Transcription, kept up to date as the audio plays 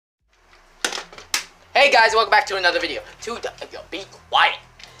Hey guys, welcome back to another video. Be quiet.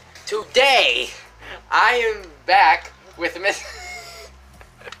 Today, I am back with Miss.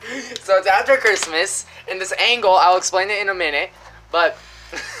 So it's after Christmas. In this angle, I'll explain it in a minute. But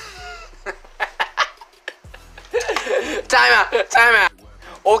time out.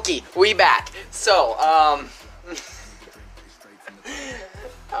 Okay, we back. So oh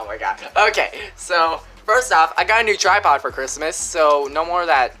my god. Okay, so first off, I got a new tripod for Christmas. So no more of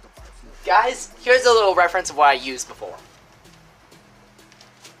that. Guys, here's a little reference of what I used before.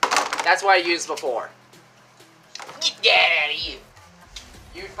 That's what I used before. Get out of here.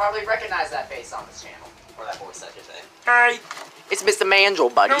 You'd probably recognize that face on this channel. Or that voice, I should say. Hi. It's Mr. Mandrill,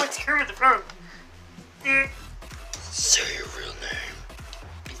 buddy. No, it's Kermit the Frog. Say your real name.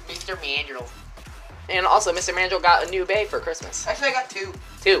 It's Mr. Mandrill. And also, Mr. Mandrill got a new babe for Christmas. Actually, I got two.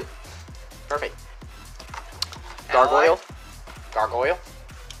 Two. Perfect. Gargoyle.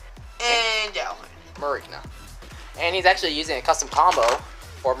 And Marigna. And he's actually using a custom combo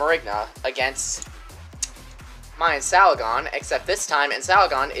for Marigna against mine Salagon, except this time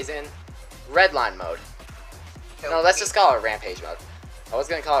Salagon is in Redline mode. No, let's just call it Rampage mode. I was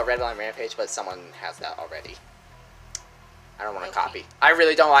going to call it Redline Rampage, but someone has that already. I don't want to copy. I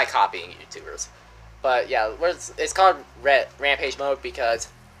really don't like copying YouTubers. But yeah, it's called Rampage mode because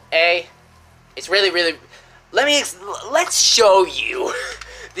it's really let's show you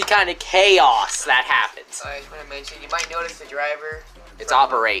the kind of chaos that happens. I just want to mention, you might notice the driver. It's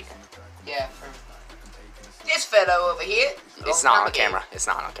operate. Yeah, from this fellow over here. It's not on camera. It's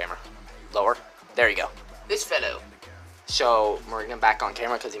not on camera. Lower. There you go. This fellow. Show Morgan back on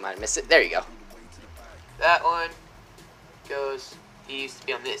camera because he might have missed it. There you go. That one goes. He used to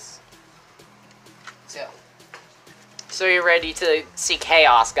be on this. So you're ready to see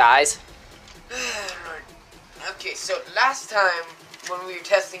chaos, guys? Okay, so last time when we were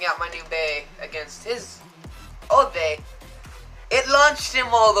testing out my new bay against his old bay, it launched him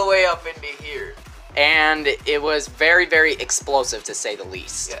all the way up into here. And it was very, very explosive, to say the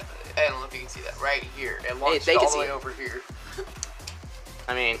least. Yeah, I don't know if you can see that right here. It launched all the way over here.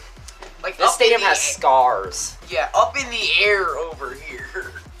 I mean, like this stadium has scars. Yeah, up in the air over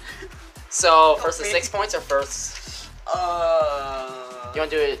here. So, first the 6 points or first? You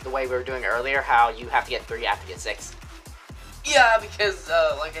want to do it the way we were doing earlier, how you have to get 3, you have to get 6? Yeah, because,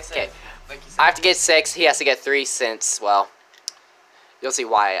 like I said, like you said, I have to get 6, he has to get 3 since, well, you'll see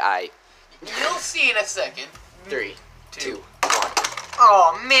why You'll see in a second. 3, 2, 1.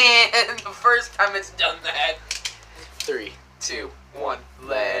 Oh, man, the first time it's done that. 3, 2, 1,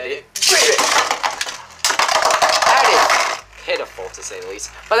 let it That is pitiful, to say the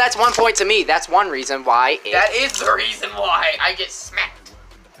least. But that's 1 point to me. That's one reason why That is the reason why I get smacked.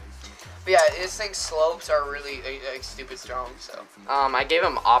 But yeah, this thing's slopes are really like stupid strong, so. I gave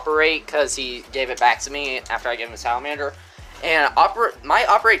him operate because he gave it back to me after I gave him a salamander. And my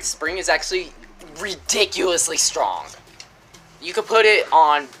operate spring is actually ridiculously strong. You could put it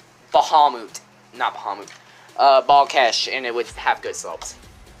on Ball Cash, and it would have good slopes.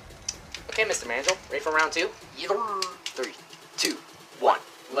 Okay, Mr. Mandrill, ready for round 2? 3, 2, 1,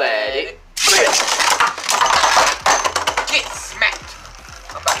 let it get smacked.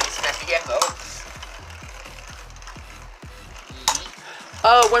 I'm about to get smacked again, though.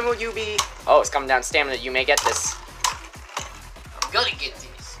 When will you be? Oh, it's coming down to stamina. You may get this. I'm gonna get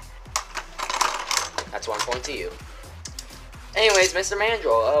this. That's 1 point to you. Anyways, Mr.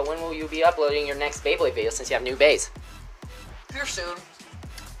 Mandrill, when will you be uploading your next Beyblade video since you have new bays? Here soon.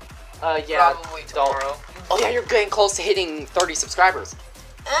 Yeah. Probably tomorrow. Oh yeah, you're getting close to hitting 30 subscribers.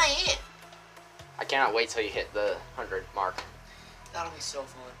 Oh yeah. I cannot wait till you hit the 100 mark. That'll be so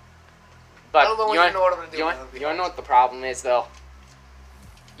fun. But I don't know, you what I'm gonna do. You want to know what the problem is, though?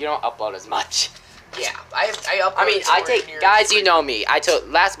 You don't upload as much. Yeah, I upload. I mean, guys, you know me.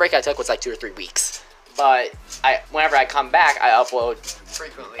 Last break I took was like 2 or 3 weeks. But whenever I come back, I upload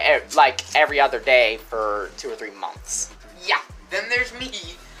frequently, like every other day for 2 or 3 months. Yeah. Then there's me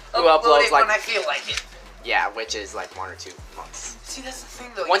who uploads like when I feel like it. Yeah, which is like 1 or 2 months. See, that's the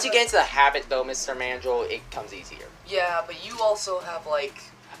thing, though. Once you get into the habit, though, Mr. Mandrill, it comes easier. Yeah, but you also have like.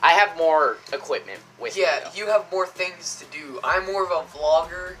 I have more equipment with me. Yeah, you have more things to do. I'm more of a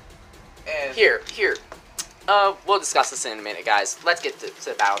vlogger. And Here. We'll discuss this in a minute, guys. Let's get to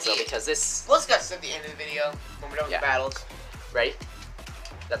the battles, though, because this. We'll discuss this at the end of the video when we're done with the battles. Ready?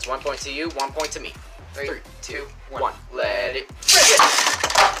 That's 1 point to you, 1 point to me. 3, 2, 1. Let it.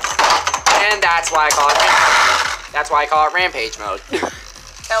 And that's why I call it Rampage mode.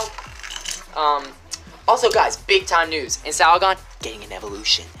 Help. Also, guys, big time news. In Salagon, getting an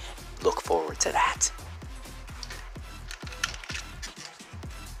evolution. Look forward to that.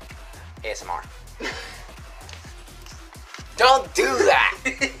 ASMR. Don't do that!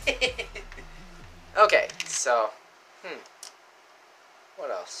 Okay, so... What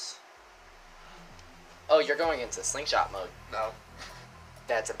else? Oh, you're going into slingshot mode. No.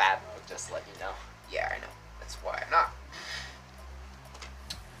 That's a bad mode, just to let you know. Yeah, I know. That's why I'm not.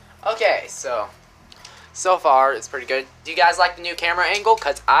 Okay, so far it's pretty good. Do you guys like the new camera angle?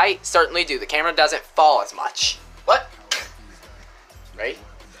 Because I certainly do. The camera doesn't fall as much. What? Ready?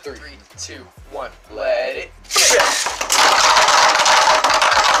 3, 2, 1. Let it.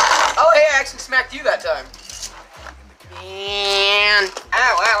 Oh, hey, I actually smacked you that time. And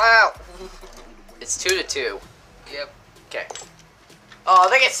Ow, ow, ow. it's 2-2. Yep. Okay. Oh,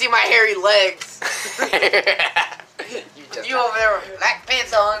 they can see my hairy legs. you over there with black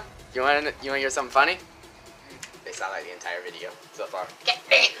pants on. You want to hear something funny? They sound like the entire video so far.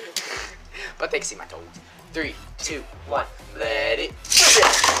 But they can see my toes. 3, 2, 1. Let it.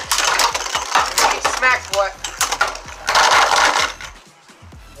 Smack what?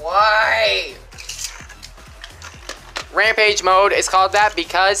 Why? Rampage mode is called that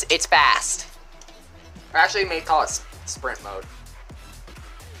because it's fast. Or actually, may call it sprint mode.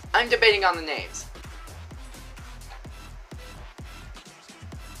 I'm debating on the names.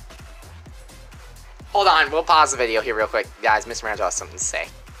 Hold on, we'll pause the video here real quick. Guys, Mr. Mandrill has something to say.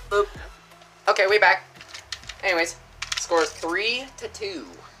 Boop. Okay, we back. Anyways, score is 3-2.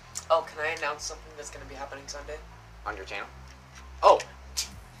 Oh, can I announce something that's going to be happening Sunday? On your channel? Oh,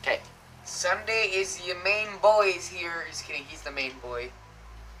 okay. Sunday is your main boy is here. Just kidding, he's the main boy.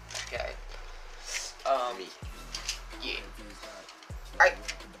 Okay. Me. Yeah.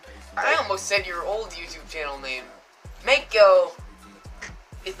 I almost said your old YouTube channel name. Mako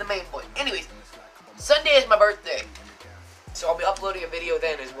is the main boy. Anyways, Sunday is my birthday, so I'll be uploading a video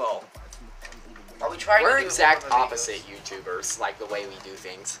then as well. Are we trying We're to do exact one of the opposite YouTubers, like the way we do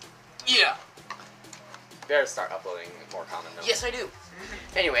things. videos? Yeah. Better start uploading more common though. Yes, I do.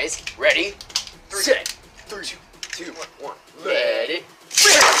 Anyways, ready, 3, set, 3, 2, 1, let it.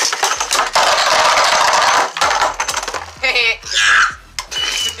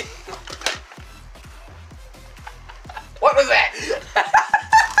 What was that?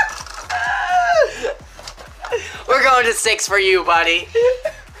 We're going to 6 for you, buddy.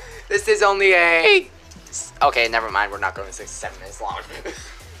 This is only a... Okay, never mind. We're not going to 6. 7 minutes long.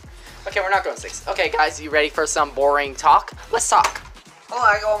 Okay, we're not going to 6. Okay, guys, you ready for some boring talk? Let's talk. Oh,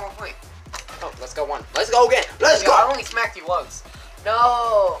 I got one more point. Oh, let's go 1. Let's go again. Let's go. I only smacked you once.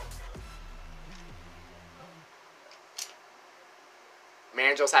 No.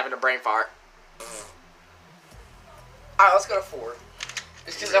 Mandrill's having a brain fart. Alright, let's go to 4.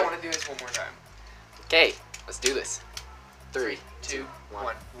 Just because I want to do this one more time. Okay, let's do this. 3, 2,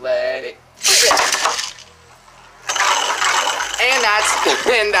 1. Let it. And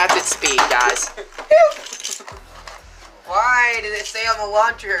that's its speed, guys. Why did it stay on the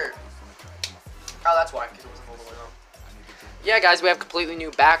launcher? Oh, that's why, because it wasn't all the way on. Yeah, guys, we have completely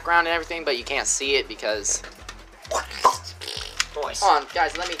new background and everything, but you can't see it because... Voice. Hold on,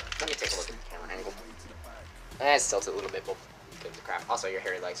 guys, let me take a look at the camera angle. It's tilted a little bit, but give the crap. Also, your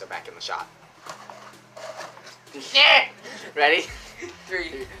hairy legs are back in the shot. Ready?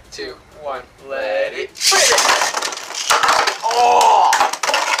 3, 2, 1. Let it. Oh!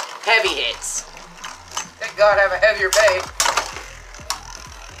 Heavy hits. Thank God I have a heavier bay.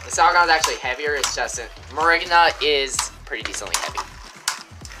 The Salgon's actually heavier. It's just Marigna is pretty decently heavy.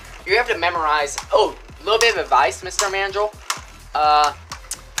 You have to memorize. Oh, a little bit of advice, Mr. Mandrill.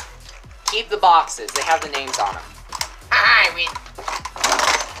 Keep the boxes. They have the names on them. I win.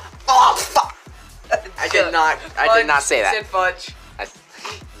 Oh, fuck! I did not say that. Said fudge.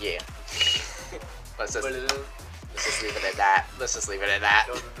 Yeah. Let's just leave it at that. Let's just leave it at that.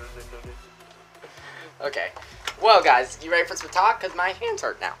 Okay. Well, guys, you ready for some talk? Because my hands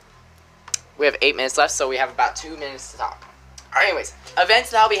hurt now. We have 8 minutes left, so we have about 2 minutes to talk. Alright, anyways,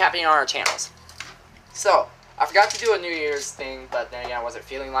 events that'll be happening on our channels. So, I forgot to do a New Year's thing, but then again, I wasn't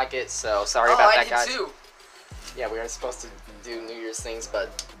feeling like it, so sorry about that, guys. I did too. Yeah, we were supposed to do New Year's things,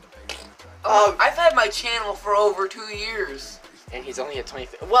 but... I've had my channel for over 2 years. And he's only at 20...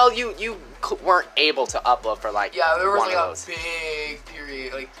 Well, you weren't able to upload for, like, yeah, there was one like of a those. big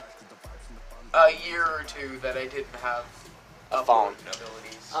period, like a year or 2 that I didn't have a phone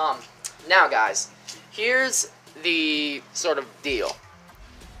abilities. Now, guys, here's the sort of deal.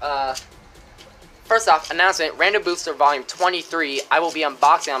 First off, announcement, Random Booster Volume 23, I will be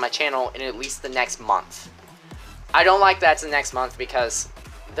unboxing on my channel in at least the next month. I don't like that it's the next month because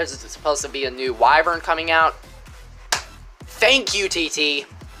there's supposed to be a new Wyvern coming out. Thank you, TT.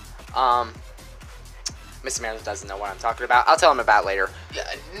 Mr. Mandrill doesn't know what I'm talking about. I'll tell him about it later. Yeah,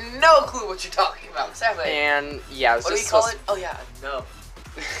 no clue what you're talking about. Exactly. And yeah, what do you call it? Oh yeah, no.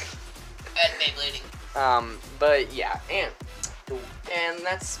 And Beyblading. But yeah, and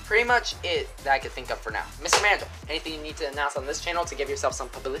that's pretty much it that I could think of for now. Mr. Mandrill, anything you need to announce on this channel to give yourself some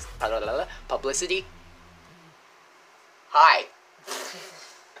publicity? Hi.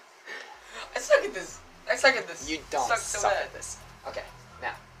 I suck at this. You don't suck at this. Okay,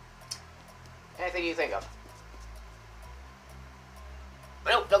 now. Anything you think of?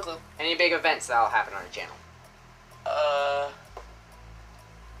 Nope, no clue. Any big events that'll happen on your channel?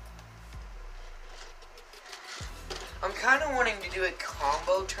 I'm kind of wanting to do a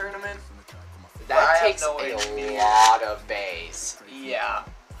combo tournament. That takes a lot of bays. Yeah.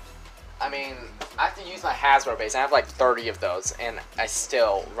 I mean, I have to use my Hasbro bays. I have like 30 of those, and I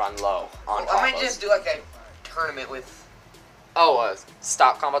still run low on combos. I might just do like a tournament with... Oh, a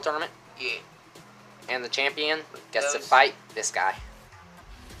stock combo tournament? Yeah. And the champion gets to fight this guy.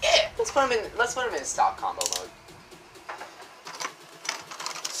 Yeah. Let's put him in stock combo mode.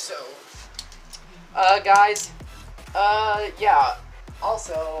 So, guys, yeah.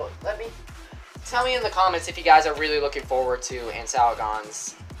 Also, tell me in the comments if you guys are really looking forward to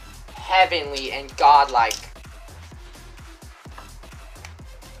Ansalagon's heavenly and godlike.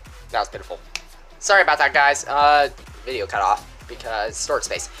 That was pitiful. Sorry about that, guys. Video cut off because storage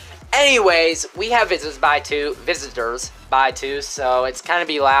space. Anyways, we have visitors by two, so it's kind of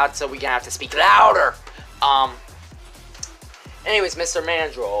be loud, so we're gonna have to speak louder. Anyways, Mr.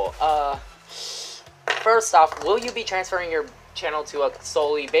 Mandrill, first off, will you be transferring your channel to a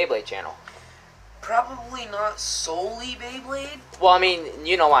solely Beyblade channel? probably not solely Beyblade. Well, I mean,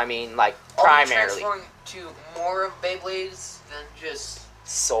 you know what I mean, like, primarily. I'll be transferring to more of Beyblades than just...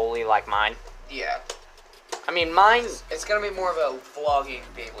 solely like mine? Yeah. I mean, mine... It's gonna be more of a vlogging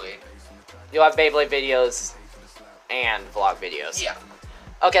Beyblade. You'll have Beyblade videos and vlog videos. Yeah.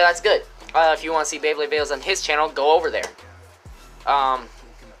 Okay, that's good. If you want to see Beyblade videos on his channel, go over there.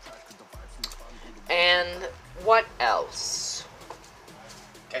 And what else?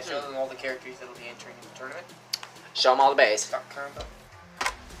 Can I show them all the characters that'll be entering in the tournament? Show them all the bays. Stock combo.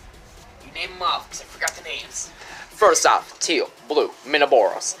 You name them off, because I forgot the names. First off, Teal, Blue,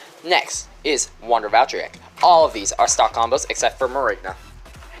 Minoboros. Next is Wonder Valtryek. All of these are stock combos except for Marigna.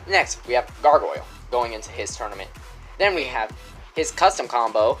 Next, we have Gargoyle going into his tournament. Then we have his custom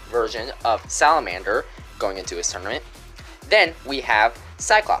combo version of Salamander going into his tournament. Then we have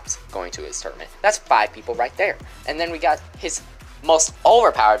Cyclops going to his tournament. That's 5 people right there. And then we got his most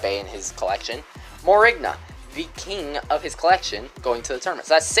overpowered bay in his collection, Marigna, the king of his collection, going to the tournament.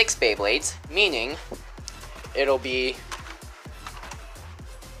 So that's 6 Beyblades, meaning it'll be...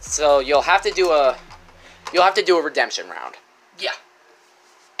 So you'll have to do a redemption round. Yeah.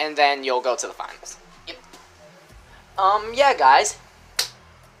 And then you'll go to the finals. Yep. Yeah, guys.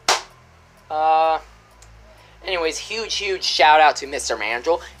 Anyways, huge shout out to Mr.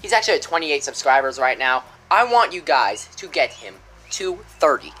 Mandrill. He's actually at 28 subscribers right now. I want you guys to get him to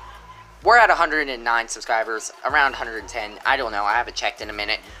 30. We're at 109 subscribers, around 110. I don't know. I haven't checked in a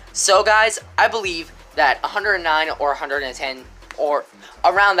minute. So, guys, I believe that 109 or 110 or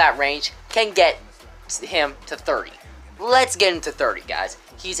around that range can get him to 30. Let's get him to 30, guys.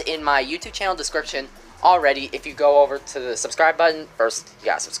 He's in my YouTube channel description already. If you go over to the subscribe button, first you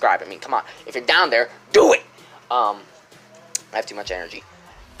gotta subscribe. I mean, come on. If you're down there, do it. I have too much energy.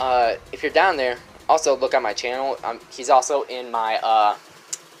 If you're down there, also look at my channel. He's also in my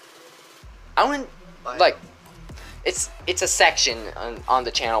I wouldn't like. It's a section on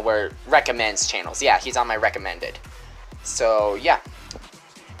the channel where it recommends channels. Yeah, he's on my recommended. So yeah.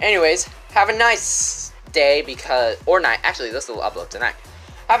 Anyways, have a nice day or night. Actually, this will upload tonight.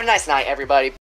 Have a nice night, everybody.